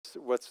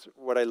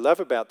what I love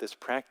about this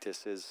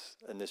practice is,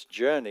 and this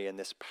journey and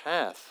this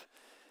path,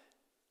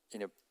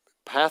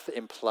 path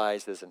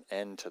implies there's an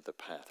end to the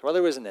path. Well,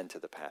 there is an end to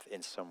the path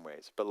in some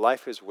ways, but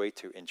life is way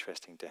too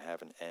interesting to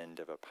have an end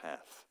of a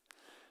path.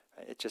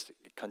 It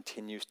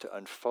continues to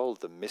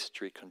unfold. The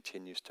mystery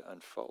continues to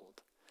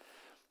unfold.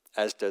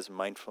 As does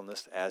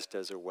mindfulness, as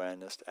does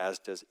awareness, as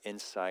does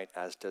insight,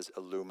 as does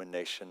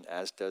illumination,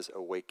 as does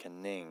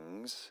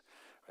awakenings.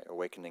 Right?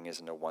 Awakening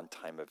isn't a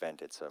one-time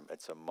event. It's an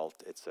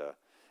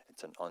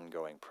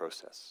ongoing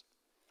process.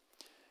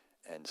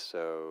 And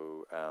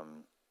so,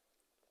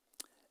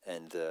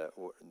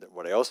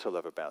 what I also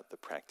love about the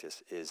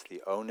practice is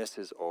the onus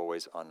is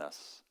always on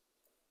us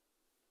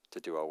to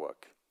do our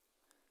work,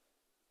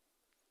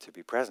 to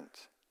be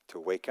present, to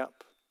wake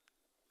up,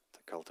 to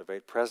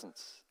cultivate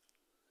presence.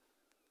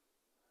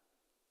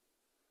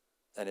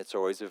 And it's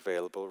always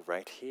available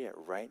right here,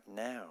 right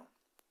now.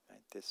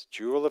 Right? This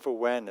jewel of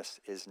awareness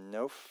is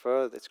no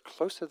further, it's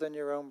closer than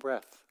your own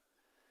breath.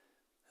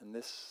 And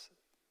this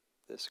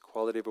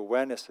quality of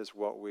awareness is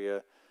what we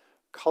are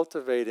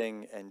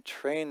cultivating and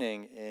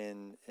training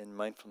in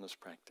mindfulness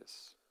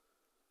practice.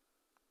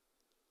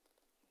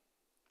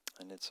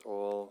 And it's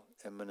all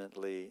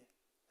eminently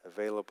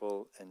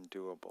available and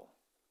doable.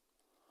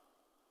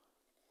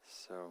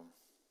 So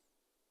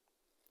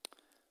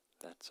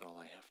that's all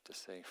I have to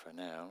say for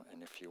now.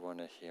 And if you want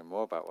to hear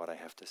more about what I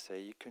have to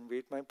say, you can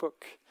read my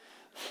book.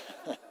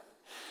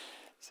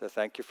 So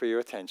thank you for your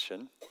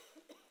attention.